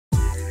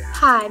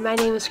Hi, my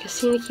name is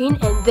Christina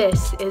Kuehn, and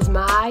this is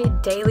my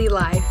daily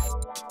life.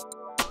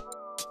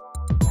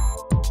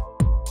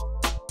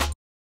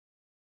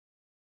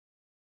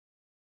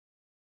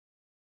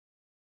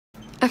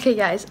 Okay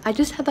guys, I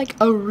just had like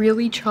a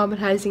really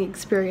traumatizing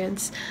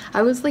experience.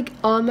 I was like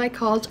on my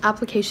college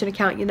application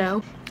account,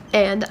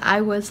 and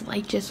I was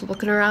like just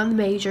looking around the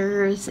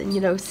majors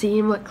and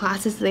seeing what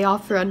classes they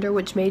offer under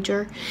which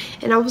major,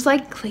 and I was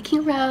like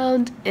clicking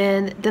around,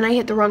 and then I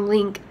hit the wrong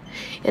link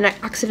and I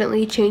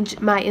accidentally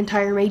changed my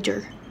entire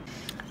major.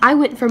 I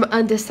went from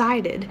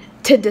undecided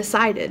to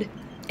decided,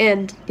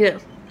 and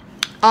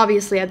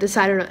obviously I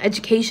decided on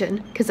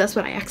education because that's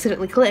what I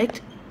accidentally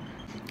clicked.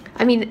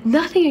 I mean,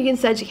 nothing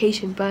against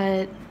education,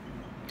 but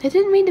I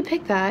didn't mean to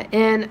pick that,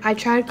 and I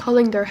tried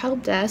calling their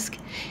help desk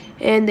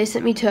and they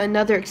sent me to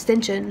another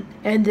extension,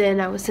 and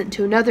then I was sent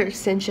to another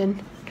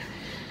extension,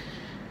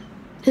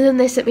 and then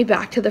they sent me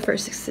back to the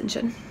first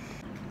extension.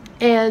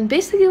 And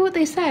basically what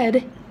they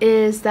said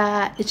is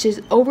that it's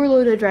just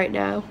overloaded right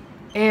now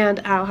and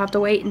I'll have to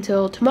wait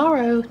until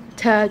tomorrow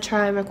to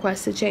try and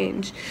request a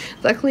change.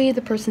 Luckily,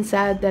 the person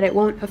said that it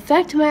won't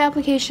affect my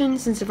application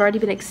since I've already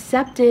been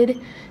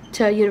accepted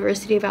to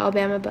University of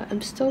Alabama, but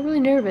I'm still really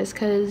nervous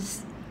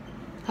because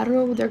I don't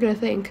know what they're gonna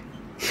think.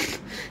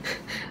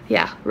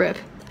 Yeah, rip.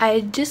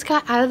 I just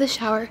got out of the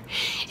shower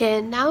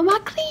and now I'm all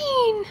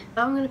clean.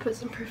 Now I'm gonna put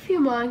some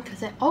perfume on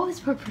because I always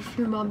put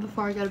perfume on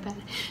before I go to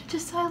bed,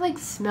 just so I like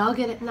smell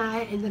good at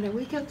night and then I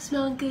wake up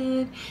smelling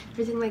good,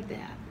 everything like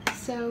that.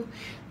 So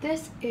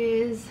this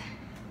is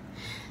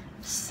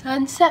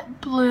Sunset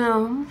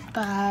Bloom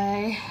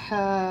by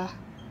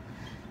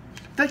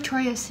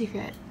Victoria's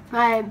Secret.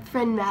 My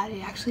friend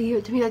Maddie actually gave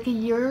it to me like a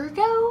year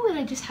ago and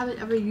I just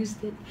haven't ever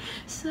used it.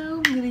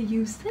 So I'm gonna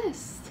use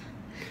this.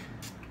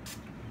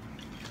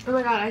 Oh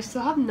my god, I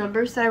still have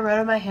numbers that I wrote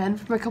on my hand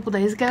from a couple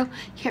days ago.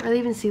 You can't really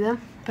even see them,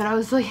 but I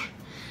was like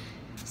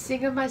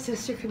seeing if my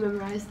sister could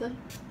memorize them.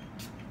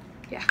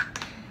 Yeah.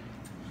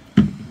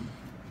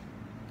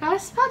 That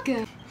smell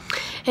good.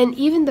 And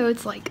even though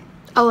it's like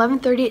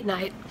 11:30 at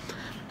night,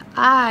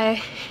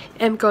 I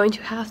am going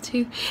to have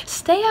to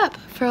stay up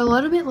for a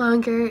little bit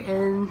longer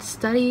and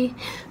study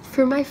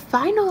for my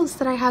finals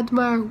that I had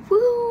tomorrow.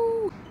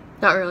 Woo!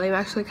 Not really, I'm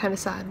actually kind of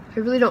sad.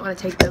 I really don't want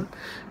to take them.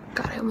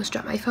 God, I almost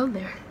dropped my phone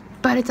there.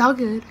 But it's all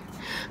good.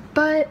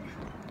 But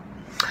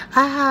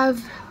I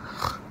have,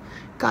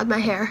 God, my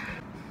hair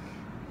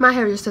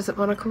just doesn't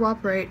want to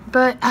cooperate.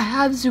 But I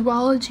have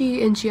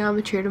zoology and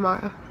geometry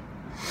tomorrow.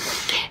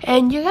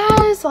 And you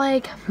guys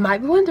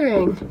might be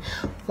wondering,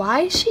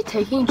 why is she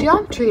taking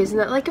geometry? Isn't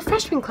that like a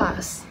freshman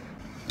class?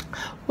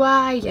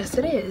 Why, yes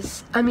it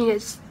is. I mean,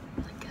 it's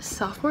like a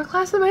sophomore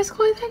class in my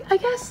school, I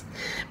guess.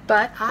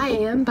 But I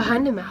am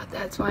behind in math.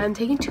 That's why I'm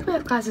taking 2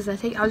 math classes. I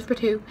take Algebra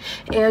 2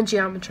 and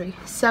Geometry.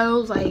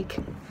 So,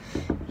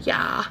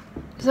 yeah.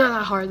 It's not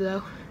that hard,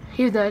 though.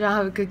 Even though I don't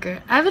have a good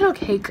grade. I have an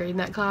okay grade in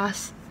that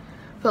class.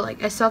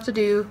 But, I still have to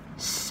do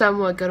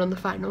somewhat good on the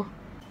final.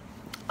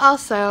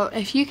 Also,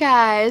 if you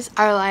guys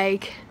are,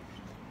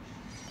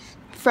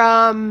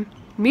 from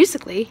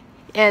Musical.ly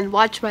and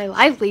watch my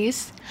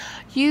livelies,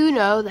 you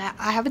know that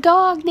I have a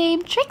dog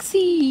named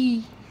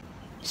Trixie.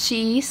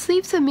 She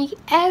sleeps with me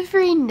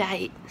every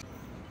night.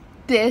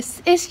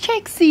 This is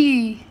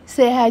Trixie.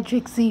 Say hi,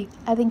 Trixie.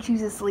 I think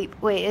she's asleep.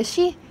 Wait, is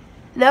she?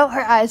 No,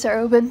 her eyes are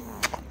open.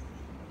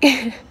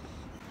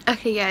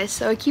 Okay, guys,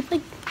 so I keep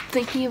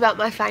thinking about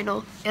my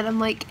final, and I'm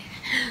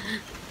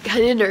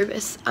kind of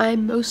nervous.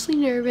 I'm mostly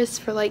nervous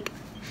for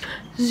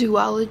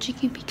zoology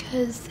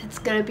because it's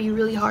gonna be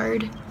really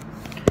hard,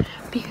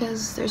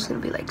 because there's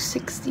gonna be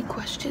 60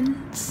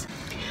 questions,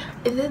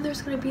 and then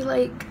there's gonna be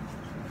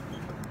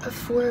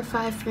 4 or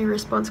 5 free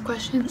response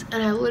questions,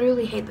 and I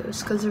literally hate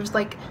those because there's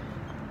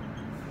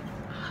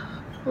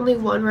only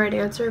one right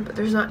answer, but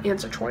there's not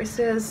answer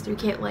choices. You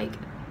can't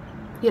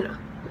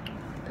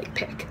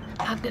pick.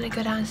 I'm gonna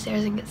go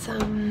downstairs and get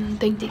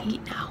something to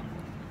eat now.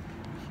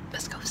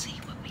 Let's go see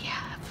what we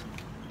have.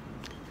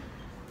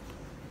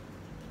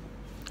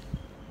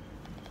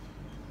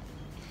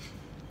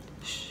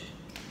 Shh.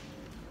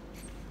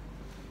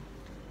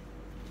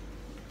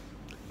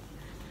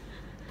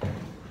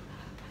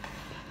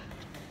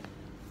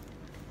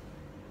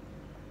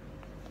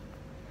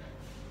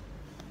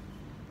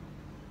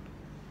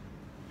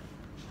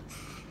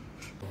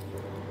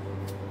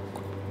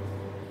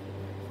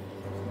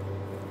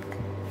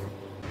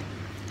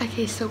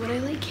 Okay, so when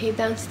I came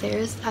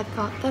downstairs, I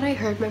thought that I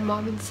heard my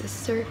mom and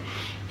sister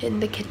in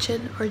the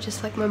kitchen, or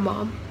just my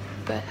mom,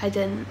 but I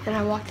didn't. And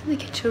I walked in the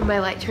kitchen when my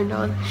light turned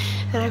on,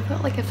 and I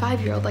felt like a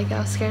 5-year-old, I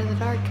was scared of the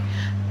dark.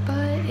 But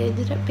it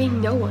ended up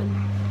being no one,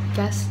 I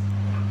guess.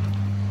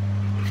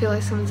 I feel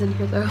like someone's in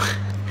here though.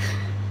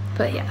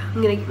 But yeah,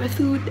 I'm gonna get my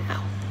food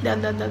now.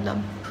 Nom nom nom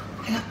nom.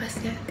 I got my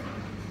snack.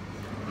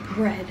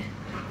 Bread.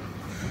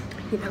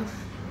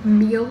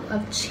 Meal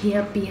of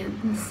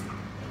champions.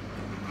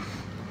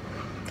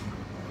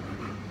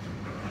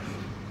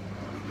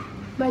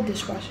 My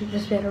dishwasher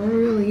just made a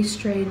really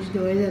strange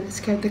noise and it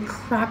scared the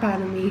crap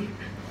out of me.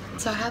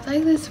 So I have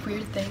like this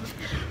weird thing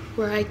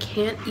where I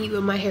can't eat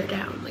with my hair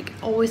down. Like it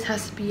always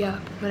has to be up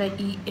when I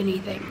eat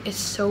anything. It's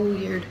so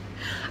weird.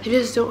 I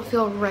just don't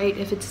feel right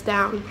if it's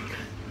down.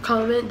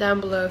 Comment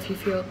down below if you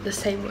feel the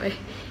same way.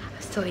 I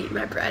still eat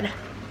my bread.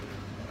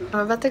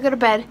 I'm about to go to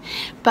bed,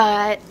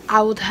 but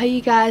I will tell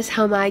you guys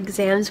how my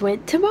exams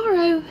went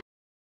tomorrow.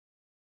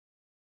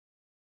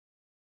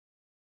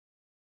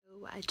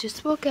 I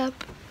just woke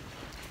up.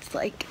 It's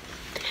like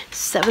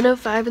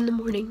 7:05 in the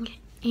morning,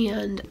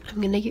 and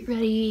I'm gonna get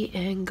ready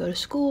and go to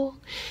school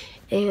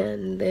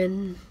and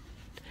then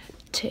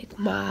take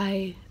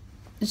my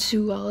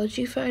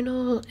zoology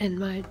final and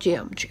my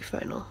geometry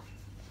final.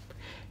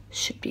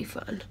 Should be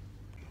fun.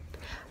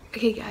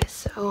 Okay guys,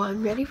 so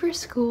I'm ready for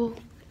school,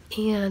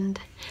 and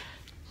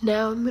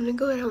now I'm gonna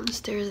go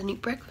downstairs and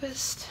eat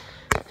breakfast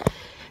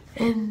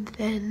and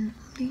then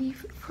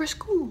leave for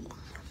school.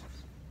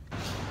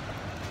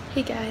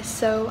 Hey guys,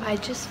 so I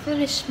just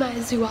finished my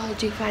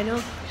zoology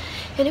final,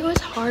 and it was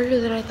harder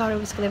than I thought it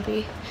was gonna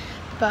be,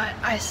 but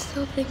I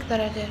still think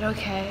that I did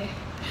okay.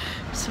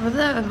 Some of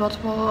the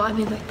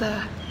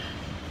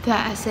the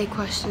essay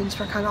questions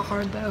were kind of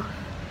hard though,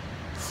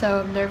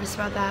 so I'm nervous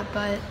about that,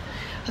 but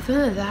other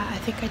than that, I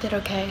think I did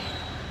okay.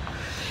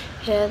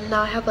 And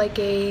now I have like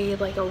a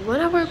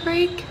 1 hour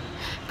break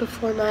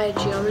before my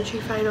geometry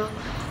final,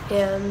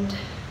 and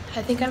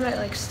I think I might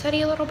like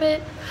study a little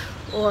bit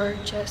or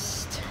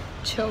just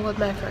chill with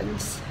my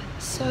friends.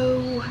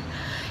 So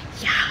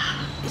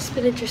yeah, it's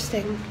been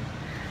interesting.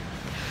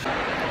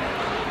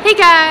 Hey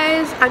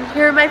guys, I'm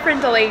here with my friend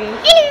Delaney,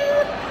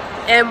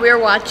 and we're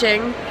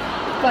watching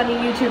funny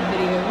YouTube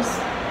videos.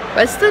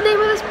 What's the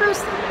name of this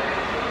person?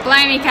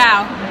 Blimey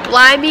Cow.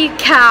 Blimey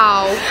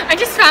Cow. I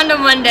just found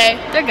them one day.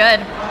 They're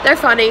good. They're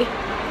funny.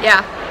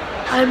 Yeah.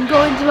 I'm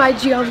going to my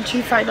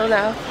geometry final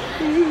now.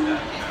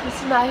 This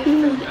is my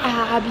friend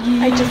Abby.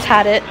 I just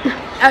had it.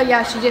 Oh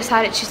yeah, she just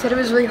had it. She said it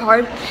was really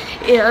hard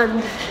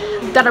and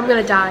that I'm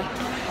gonna die.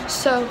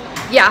 So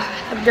yeah,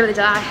 I'm gonna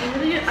die.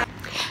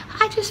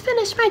 I just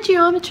finished my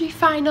geometry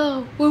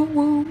final. Woo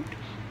woo.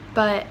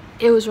 But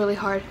it was really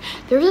hard.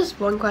 There was this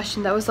one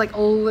question that was like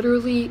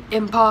literally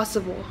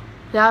impossible.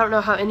 Now I don't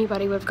know how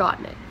anybody would have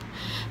gotten it.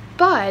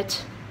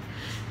 But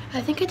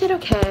I think I did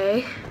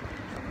okay.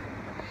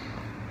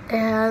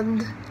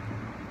 And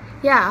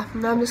yeah,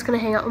 now I'm just gonna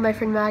hang out with my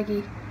friend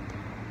Maggie.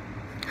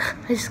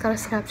 I just got a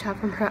Snapchat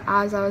from her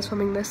as I was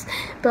filming this.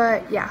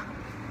 But yeah,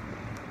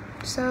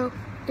 so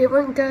it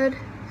went good.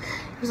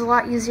 It was a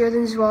lot easier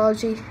than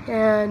zoology,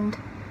 and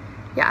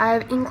yeah, I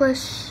have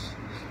English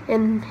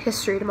and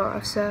history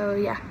tomorrow, so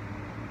yeah.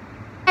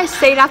 I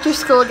stayed after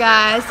school,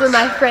 guys, with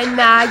my friend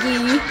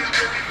Maggie,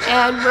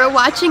 and we're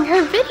watching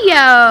her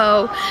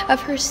video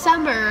of her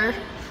summer.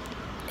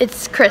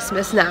 It's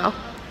Christmas now.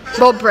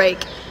 Well, break.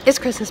 It's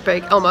Christmas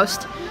break,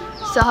 almost.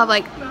 Still have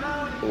like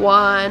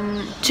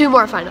 2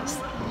 more finals.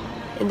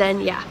 And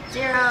then, yeah.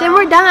 0. Then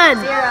we're done.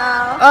 0.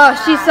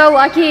 Oh, she's so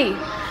lucky.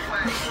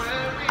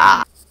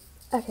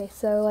 Okay,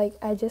 so like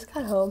I just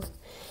got home,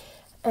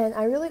 and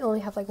I really only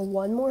have like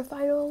 1 more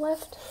final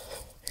left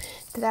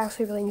that I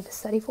actually really need to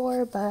study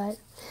for, but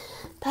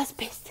that's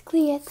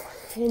basically it.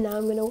 And now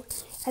I'm gonna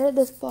edit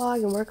this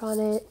vlog and work on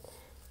it.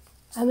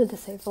 I meant to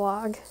say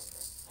vlog,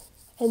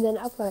 and then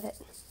upload it.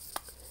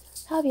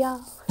 Love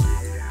y'all.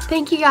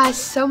 Thank you guys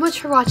so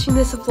much for watching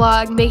this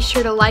vlog. Make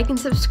sure to like and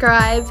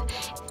subscribe,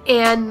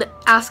 and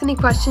ask any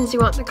questions you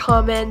want in the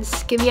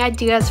comments. Give me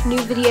ideas for new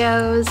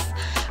videos,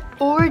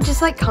 or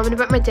just like comment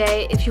about my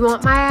day. If you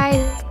want my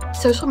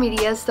social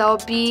medias,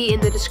 they'll be in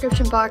the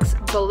description box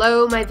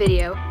below my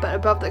video, but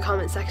above the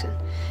comment section.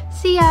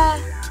 See ya!